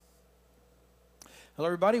Hello,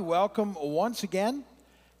 everybody. Welcome once again.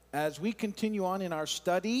 As we continue on in our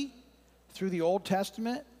study through the Old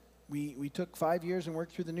Testament, we took 5 years and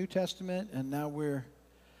worked through the New Testament, and now we're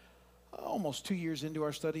almost 2 years into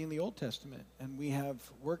our study in the Old Testament. And we have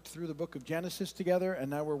worked through the book of Genesis together, and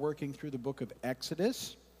now we're working through the book of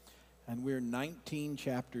Exodus. And we're 19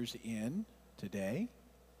 chapters in today.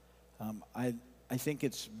 I think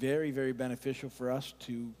it's very, very beneficial for us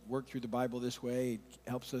to work through the Bible this way. It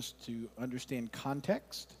helps us to understand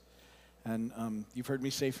context. And you've heard me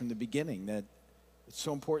say from the beginning that it's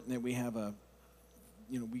so important that we have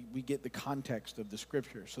we get the context of the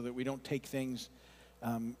Scripture so that we don't take things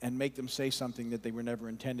and make them say something that they were never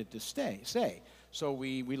intended to say. So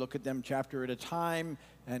we look at them chapter at a time,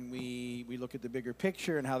 and we look at the bigger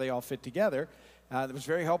picture and how they all fit together. That was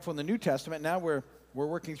very helpful in the New Testament. Now we're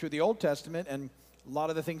working through the Old Testament, and a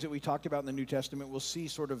lot of the things that we talked about in the New Testament we'll see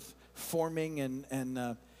sort of forming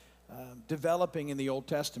and developing in the Old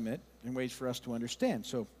Testament in ways for us to understand.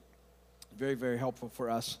 So very, very helpful for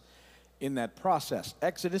us in that process.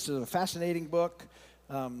 Exodus is a fascinating book.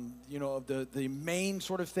 The main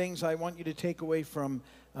sort of things I want you to take away from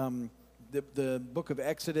the book of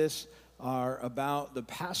Exodus are about the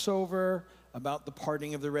Passover, about the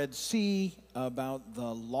parting of the Red Sea, about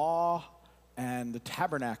the law, and the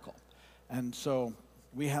tabernacle. And so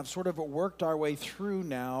we have sort of worked our way through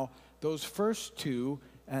now those first two,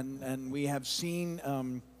 and we have seen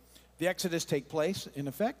the Exodus take place, in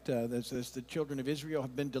effect, as the children of Israel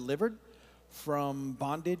have been delivered from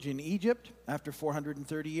bondage in Egypt after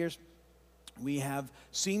 430 years. We have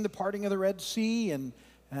seen the parting of the Red Sea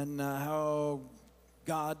and how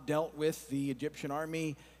God dealt with the Egyptian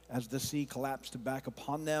army as the sea collapsed back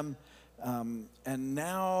upon them. And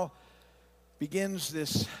now begins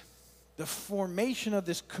the formation of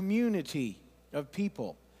this community of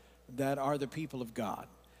people that are the people of God,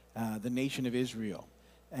 the nation of Israel.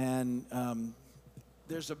 And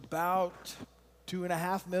there's about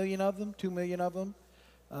 2.5 million of them, 2 million of them,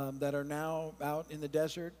 that are now out in the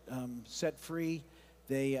desert, set free.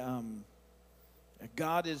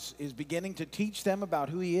 God is beginning to teach them about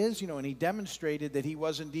who He is, and He demonstrated that He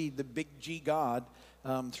was indeed the big G God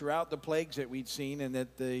throughout the plagues that we'd seen, and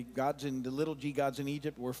that the little G gods in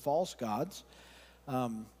Egypt were false gods,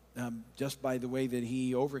 just by the way that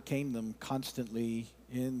He overcame them constantly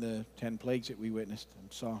in the 10 plagues that we witnessed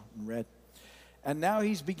and saw and read. And now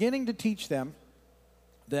He's beginning to teach them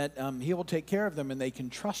that He will take care of them and they can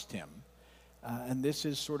trust Him. And this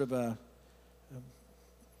is sort of a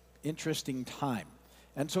interesting time.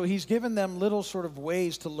 And so He's given them little sort of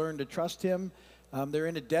ways to learn to trust Him. They're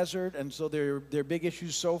in a desert, and so their big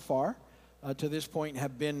issues so far to this point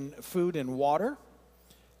have been food and water.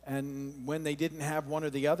 And when they didn't have one or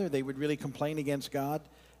the other, they would really complain against God.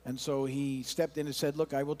 And so He stepped in and said,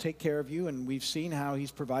 look, I will take care of you. And we've seen how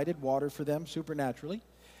He's provided water for them supernaturally.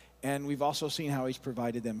 And we've also seen how He's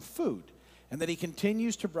provided them food. And that He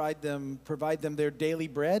continues to provide them their daily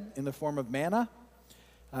bread in the form of manna.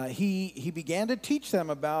 He began to teach them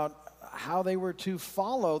about how they were to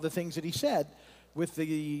follow the things that He said with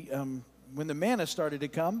when the manna started to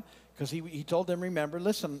come, because he told them, remember,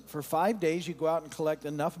 listen, for 5 days you go out and collect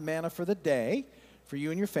enough manna for the day for you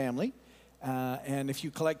and your family, and if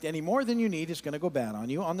you collect any more than you need, it's going to go bad on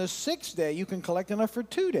you. On the 6th day, you can collect enough for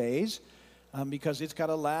 2 days, because it's got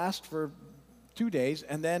to last for 2 days,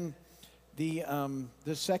 and then the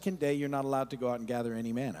second day you're not allowed to go out and gather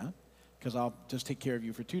any manna, because I'll just take care of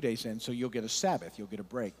you for 2 days, and so you'll get a Sabbath, you'll get a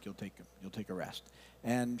break, you'll take a rest.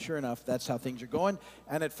 And sure enough, that's how things are going.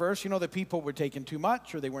 And at first, the people were taking too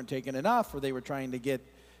much, or they weren't taking enough, or they were trying to get,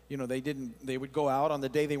 they would go out on the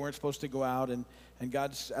day they weren't supposed to go out, and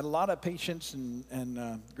God's had a lot of patience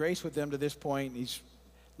and grace with them to this point. He's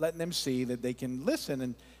letting them see that they can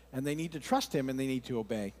listen, and they need to trust Him, and they need to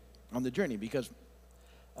obey on the journey, because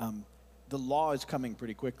the law is coming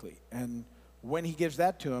pretty quickly. And when He gives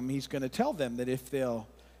that to them, He's going to tell them that if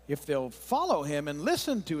they'll follow Him and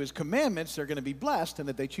listen to His commandments, they're going to be blessed, and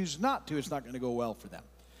if they choose not to, it's not going to go well for them.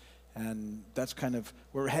 And that's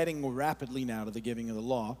we're heading rapidly now to the giving of the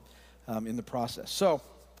law in the process. So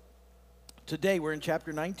today we're in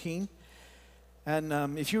chapter 19,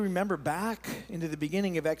 and if you remember back into the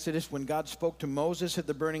beginning of Exodus when God spoke to Moses at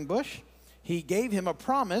the burning bush, He gave him a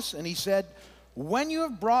promise, and He said, when you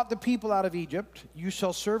have brought the people out of Egypt, you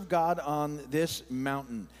shall serve God on this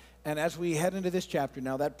mountain. And as we head into this chapter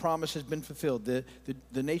now, that promise has been fulfilled.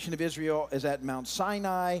 The nation of Israel is at Mount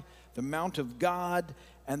Sinai, the Mount of God,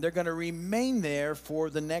 and they're going to remain there for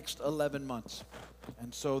the next 11 months.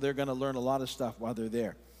 And so they're going to learn a lot of stuff while they're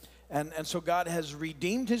there. And so God has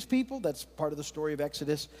redeemed His people. That's part of the story of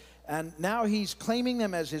Exodus. And now He's claiming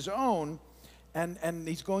them as His own. and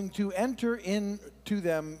he's going to enter into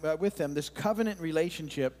them, with them, this covenant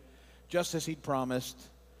relationship, just as he'd promised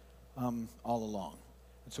all along.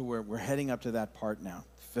 And so we're heading up to that part now,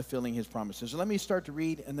 fulfilling his promises. So let me start to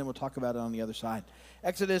read, and then we'll talk about it on the other side.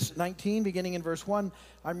 Exodus 19, beginning in verse 1.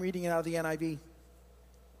 I'm reading it out of the NIV.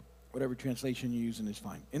 Whatever translation you're using is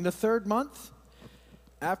fine. In the 3rd month,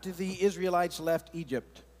 after the Israelites left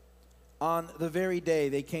Egypt, on the very day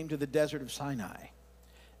they came to the desert of Sinai.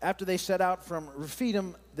 After they set out from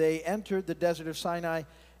Rephidim, they entered the desert of Sinai,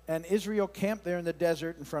 and Israel camped there in the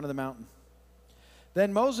desert in front of the mountain.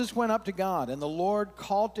 Then Moses went up to God, and the Lord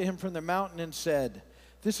called to him from the mountain and said,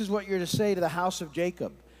 "This is what you're to say to the house of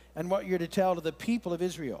Jacob, and what you're to tell to the people of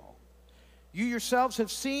Israel. You yourselves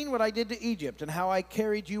have seen what I did to Egypt, and how I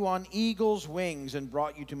carried you on eagle's wings and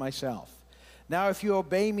brought you to myself. Now if you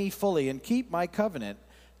obey me fully and keep my covenant,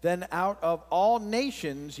 then out of all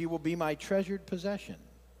nations you will be my treasured possession.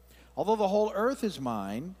 Although the whole earth is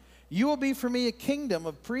mine, you will be for me a kingdom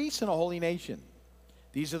of priests and a holy nation.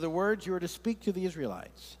 These are the words you are to speak to the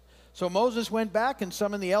Israelites." So Moses went back and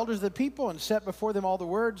summoned the elders of the people and set before them all the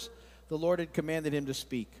words the Lord had commanded him to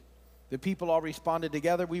speak. The people all responded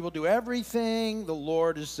together, "We will do everything the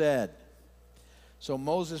Lord has said." So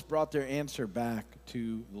Moses brought their answer back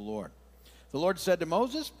to the Lord. The Lord said to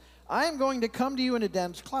Moses, "I am going to come to you in a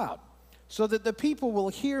dense cloud, so that the people will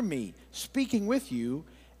hear me speaking with you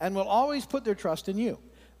and will always put their trust in you."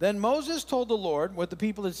 Then Moses told the Lord what the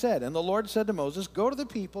people had said. And the Lord said to Moses, "Go to the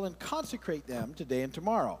people and consecrate them today and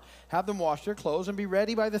tomorrow. Have them wash their clothes and be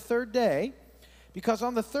ready by the 3rd day, because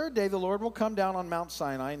on the 3rd day the Lord will come down on Mount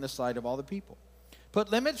Sinai in the sight of all the people. Put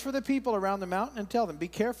limits for the people around the mountain and tell them, 'Be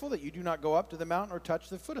careful that you do not go up to the mountain or touch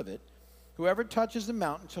the foot of it. Whoever touches the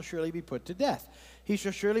mountain shall surely be put to death. He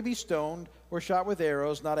shall surely be stoned or shot with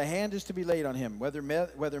arrows. Not a hand is to be laid on him. Whether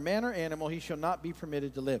man or animal, he shall not be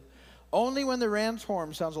permitted to live. Only when the ram's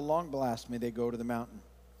horn sounds a long blast may they go to the mountain.'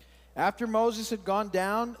 After Moses had gone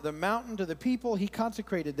down the mountain to the people, he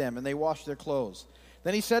consecrated them, and they washed their clothes.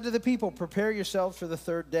 Then he said to the people, 'Prepare yourselves for the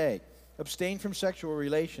 3rd day. Abstain from sexual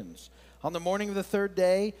relations.' On the morning of the 3rd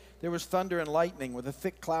day, there was thunder and lightning with a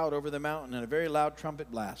thick cloud over the mountain and a very loud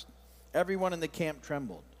trumpet blast. Everyone in the camp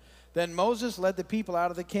trembled. Then Moses led the people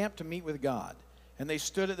out of the camp to meet with God, and they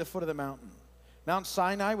stood at the foot of the mountain. Mount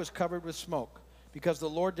Sinai was covered with smoke, because the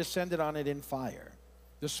Lord descended on it in fire.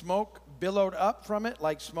 The smoke billowed up from it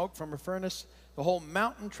like smoke from a furnace. The whole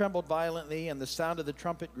mountain trembled violently, and the sound of the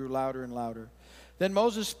trumpet grew louder and louder. Then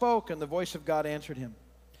Moses spoke, and the voice of God answered him.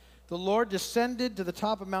 The Lord descended to the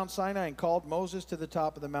top of Mount Sinai and called Moses to the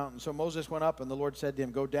top of the mountain. So Moses went up, and the Lord said to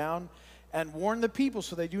him, 'Go down and warn the people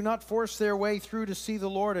so they do not force their way through to see the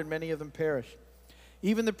Lord, and many of them perish.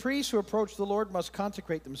 Even the priests who approach the Lord must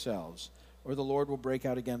consecrate themselves, or the Lord will break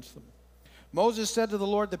out against them.' Moses said to the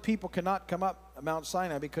Lord, 'The people cannot come up Mount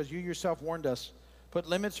Sinai because you yourself warned us. Put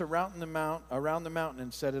limits around the mountain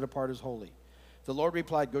and set it apart as holy.' The Lord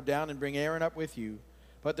replied, 'Go down and bring Aaron up with you.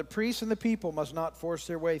 But the priests and the people must not force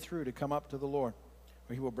their way through to come up to the Lord,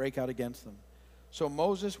 or he will break out against them.' So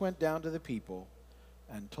Moses went down to the people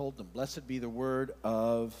and told them." Blessed be the word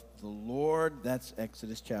of the Lord. That's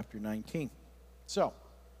Exodus chapter 19. So,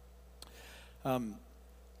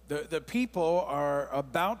 the people are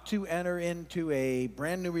about to enter into a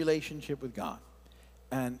brand new relationship with God.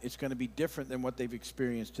 And it's going to be different than what they've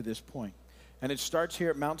experienced to this point. And it starts here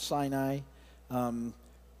at Mount Sinai,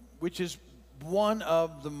 which is one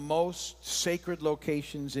of the most sacred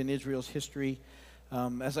locations in Israel's history.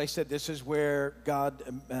 As I said, this is where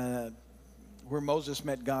where Moses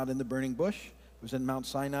met God in the burning bush. It was in Mount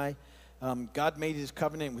Sinai. God made his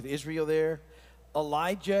covenant with Israel there.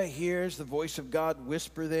 Elijah hears the voice of God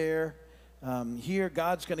whisper there. Here,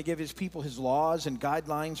 God's going to give his people his laws and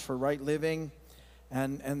guidelines for right living.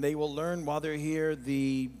 And they will learn while they're here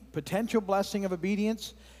the potential blessing of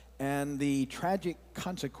obedience and the tragic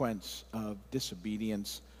consequence of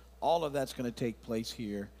disobedience. All of that's going to take place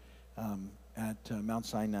here at Mount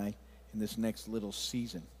Sinai in this next little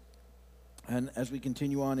season. And as we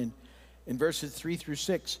continue on in verses 3 through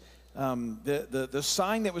 6, the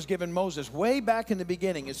sign that was given Moses way back in the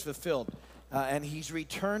beginning is fulfilled. And he's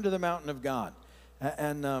returned to the mountain of God.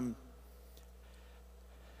 And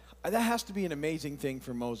that has to be an amazing thing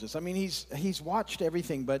for Moses. I mean, he's watched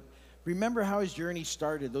everything, but remember how his journey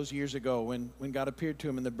started those years ago when God appeared to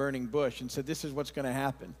him in the burning bush and said, "This is what's going to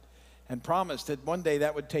happen," and promised that one day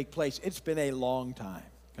that would take place. It's been a long time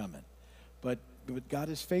coming, but God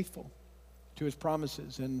is faithful to his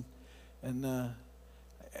promises, and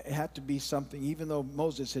it had to be something, even though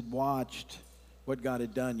Moses had watched what God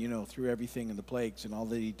had done, through everything and the plagues and all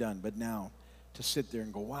that he'd done, but now to sit there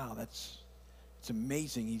and go, wow, It's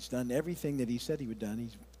amazing. He's done everything that he said he would do.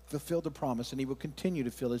 He's fulfilled the promise, and he will continue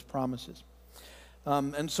to fill his promises.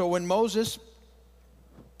 And so when Moses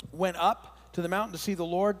went up to the mountain to see the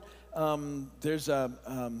Lord,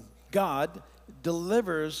 God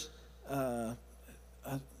delivers a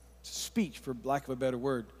speech, for lack of a better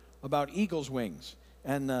word, about eagle's wings.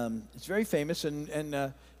 And it's very famous,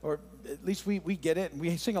 or at least we get it, and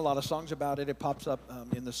we sing a lot of songs about it. It pops up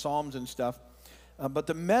in the Psalms and stuff. But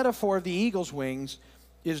the metaphor of the eagle's wings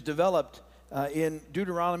is developed in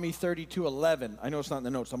Deuteronomy 32:11. I know it's not in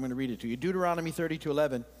the notes, so I'm going to read it to you. Deuteronomy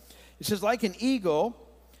 32:11. It says, like an eagle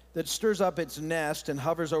that stirs up its nest and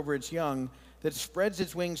hovers over its young, that spreads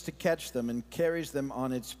its wings to catch them and carries them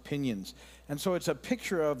on its pinions. And so it's a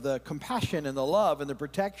picture of the compassion and the love and the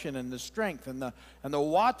protection and the strength and the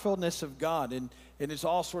watchfulness of God. And it's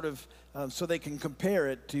all sort of, so they can compare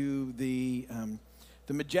it to the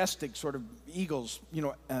majestic sort of eagles,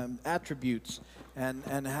 attributes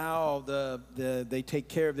and how they take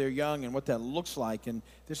care of their young and what that looks like. And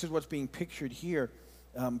this is what's being pictured here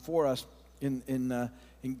for us in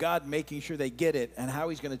God making sure they get it and how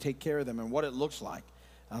he's going to take care of them and what it looks like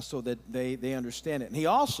so that they understand it. And he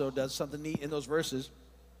also does something neat in those verses.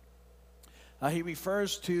 He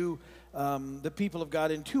refers to the people of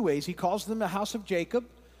God in two ways. He calls them the house of Jacob,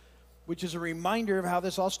 which is a reminder of how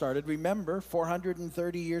this all started. Remember,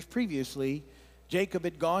 430 years previously, Jacob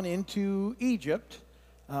had gone into Egypt,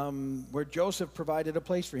 where Joseph provided a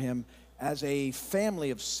place for him as a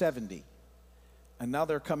family of 70. And now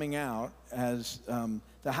they're coming out as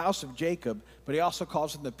the house of Jacob, but he also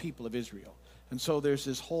calls them the people of Israel. And so there's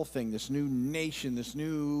this whole thing, this new nation, this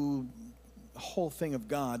new whole thing of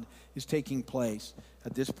God is taking place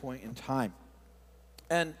at this point in time.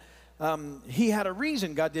 And he had a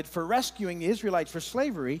reason, God did, for rescuing the Israelites for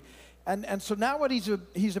slavery. And so now what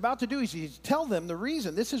he's about to do is he's tell them the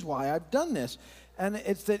reason. This is why I've done this. And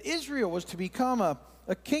it's that Israel was to become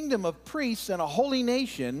a kingdom of priests and a holy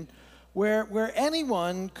nation where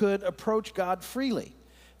anyone could approach God freely.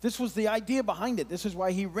 This was the idea behind it. This is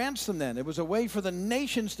why he ransomed them. It was a way for the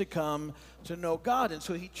nations to come to know God. And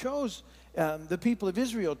so he chose the people of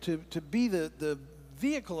Israel to be the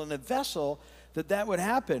vehicle and the vessel that would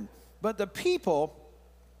happen. But the people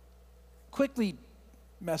quickly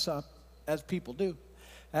mess up, as people do,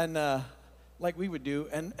 and like we would do.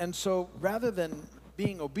 And so rather than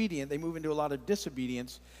being obedient, they move into a lot of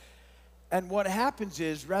disobedience. And what happens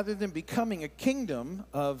is, rather than becoming a kingdom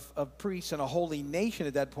of priests and a holy nation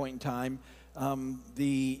at that point in time,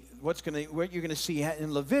 what you're going to see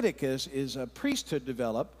in Leviticus is a priesthood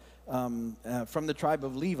develop from the tribe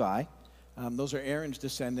of Levi. Those are Aaron's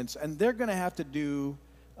descendants, and they're going to have to do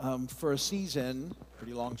for a season,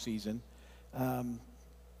 pretty long season.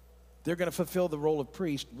 They're going to fulfill the role of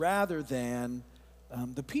priest rather than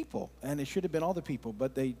the people, and it should have been all the people,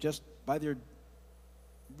 but they just, by their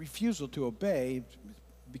refusal to obey,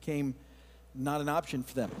 became not an option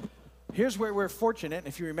for them. Here's where we're fortunate,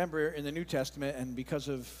 if you remember in the New Testament, and because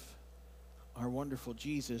of our wonderful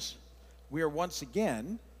Jesus, we are once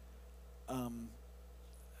again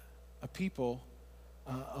a people,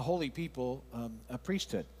 a holy people, a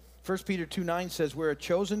priesthood. 1 Peter 2:9 says we're a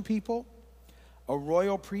chosen people, a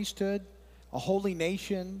royal priesthood, a holy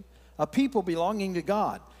nation, a people belonging to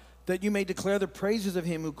God, that you may declare the praises of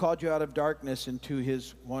him who called you out of darkness into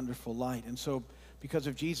his wonderful light. And so because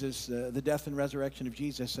of Jesus, the death and resurrection of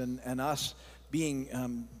Jesus, and us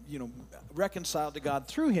being reconciled to God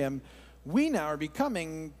through him, we now are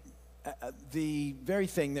becoming the very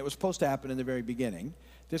thing that was supposed to happen in the very beginning.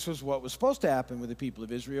 This was what was supposed to happen with the people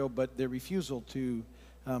of Israel, but their refusal to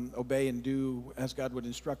obey and do as God would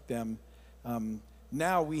instruct them.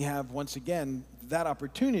 Now we have, once again, that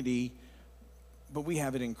opportunity, but we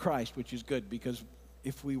have it in Christ, which is good, because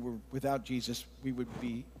if we were without Jesus, we would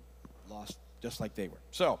be lost just like they were.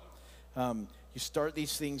 So you start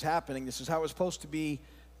these things happening. This is how it's supposed to be.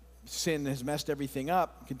 Sin has messed everything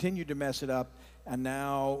up, continued to mess it up, and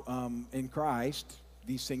now in Christ,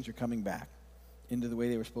 these things are coming back into the way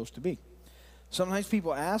they were supposed to be. Sometimes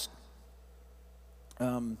people ask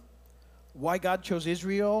why God chose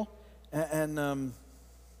Israel, and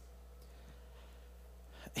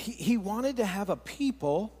he wanted to have a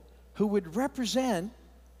people who would represent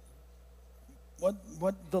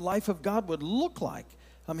what the life of God would look like,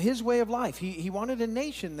 his way of life. He wanted a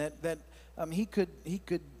nation that he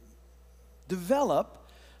could develop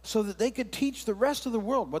so that they could teach the rest of the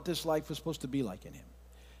world what this life was supposed to be like in him.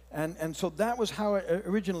 And so that was how it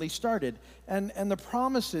originally started. And the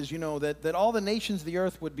promises, that all the nations of the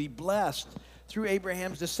earth would be blessed through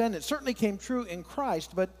Abraham's descendants certainly came true in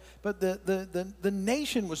Christ, but the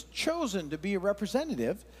nation was chosen to be a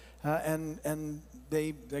representative and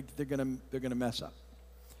they're gonna mess up.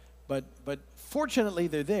 But fortunately,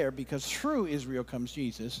 they're there because through Israel comes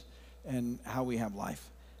Jesus and how we have life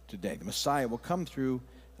today. The Messiah will come through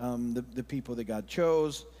the people that God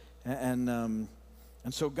chose, and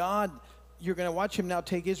so God, you're going to watch him now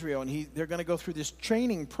take Israel, and they're going to go through this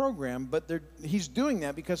training program, but he's doing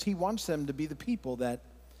that because he wants them to be the people that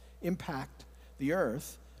impact the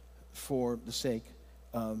earth for the sake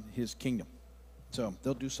of his kingdom. So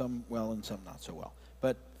they'll do some well and some not so well.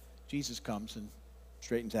 But Jesus comes and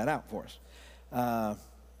straightens that out for us.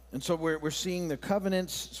 And so we're seeing the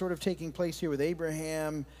covenants sort of taking place here with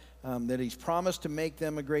Abraham, that he's promised to make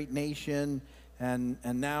them a great nation, and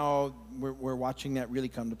now we're watching that really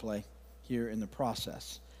come to play here in the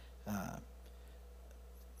process.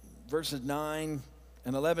 Verses 9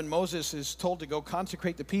 and 11, Moses is told to go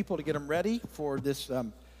consecrate the people to get them ready for this,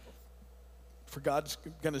 for God's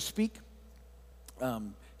going to speak.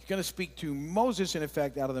 He's going to speak to Moses, in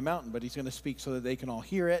effect, out of the mountain, but he's going to speak so that they can all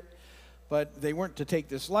hear it. But they weren't to take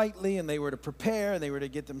this lightly, and they were to prepare, and they were to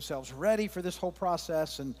get themselves ready for this whole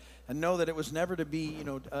process, and know that it was never to be,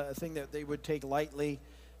 a thing that they would take lightly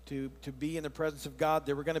to be in the presence of God.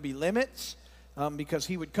 There were going to be limits because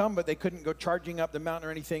he would come, but they couldn't go charging up the mountain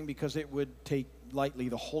or anything because it would take lightly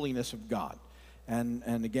the holiness of God.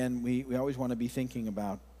 And again, we always want to be thinking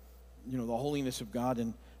about, the holiness of God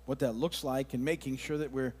and what that looks like, and making sure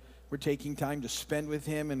that we're taking time to spend with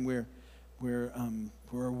him, and we're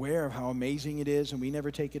aware of how amazing it is, and we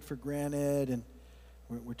never take it for granted, and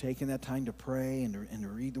we're taking that time to pray and to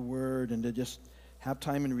read the Word and to just have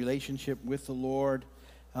time in relationship with the Lord.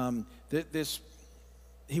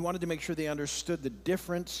 He wanted to make sure they understood the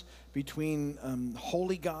difference between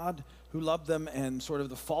holy God who loved them and sort of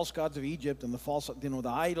the false gods of Egypt and the false, the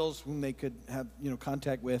idols whom they could have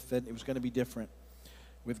contact with, that it was going to be different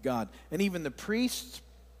with God. And even the priests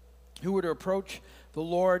who were to approach the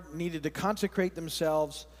Lord needed to consecrate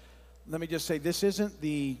themselves. Let me just say, this isn't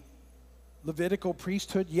the Levitical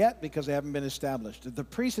priesthood yet because they haven't been established. The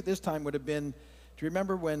priests at this time would have been, do you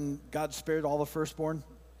remember when God spared all the firstborn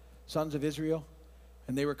sons of Israel?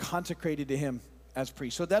 And they were consecrated to him as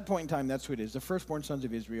priests. So at that point in time, that's who it is, the firstborn sons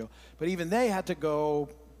of Israel. But even they had to go,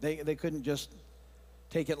 they couldn't just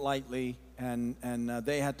take it lightly, and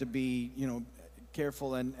they had to be,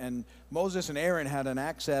 careful, and Moses and Aaron had an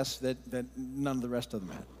access that none of the rest of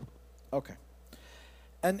them had. Okay.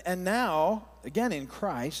 And now, again in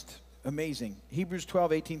Christ, amazing. Hebrews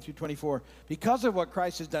 12, 18 through 24. Because of what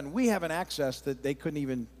Christ has done, we have an access that they couldn't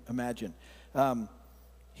even imagine.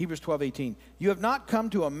 Hebrews 12, 18. You have not come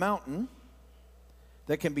to a mountain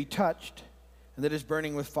that can be touched and that is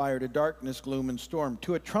burning with fire, to darkness, gloom, and storm,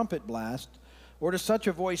 to a trumpet blast, or to such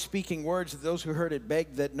a voice speaking words that those who heard it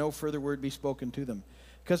begged that no further word be spoken to them,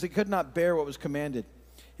 because they could not bear what was commanded.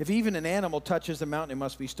 If even an animal touches the mountain, it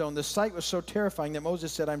must be stoned. The sight was so terrifying that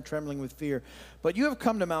Moses said, I'm trembling with fear. But you have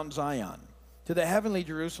come to Mount Zion, to the heavenly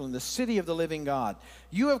Jerusalem, the city of the living God.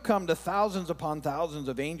 You have come to thousands upon thousands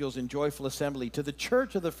of angels in joyful assembly, to the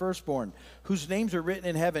church of the firstborn, whose names are written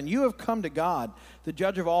in heaven. You have come to God, the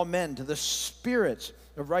judge of all men, to the spirits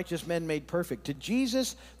of righteous men made perfect, to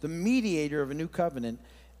Jesus, the mediator of a new covenant,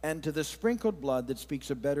 and to the sprinkled blood that speaks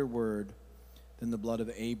a better word than the blood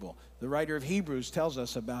of Abel. The writer of Hebrews tells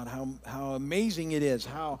us about how amazing it is,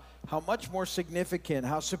 how much more significant,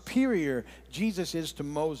 how superior Jesus is to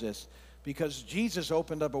Moses, because Jesus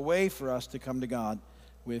opened up a way for us to come to God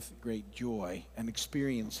with great joy and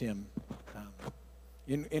experience him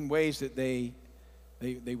in ways that they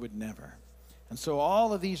would never. And so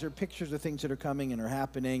all of these are pictures of things that are coming and are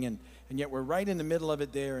happening, and yet we're right in the middle of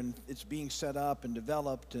it there, and it's being set up and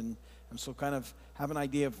developed, and so kind of have an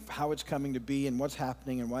idea of how it's coming to be and what's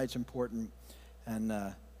happening and why it's important. And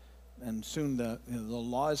soon the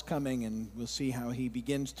law is coming, and we'll see how he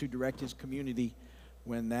begins to direct his community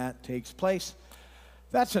when that takes place.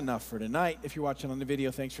 That's enough for tonight. If you're watching on the video,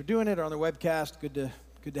 thanks for doing it, or on the webcast. Good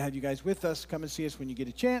to have you guys with us. Come and see us when you get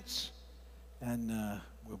a chance, and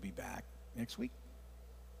we'll be back next week.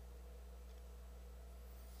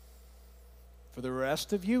 For the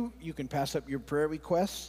rest of you, you can pass up your prayer requests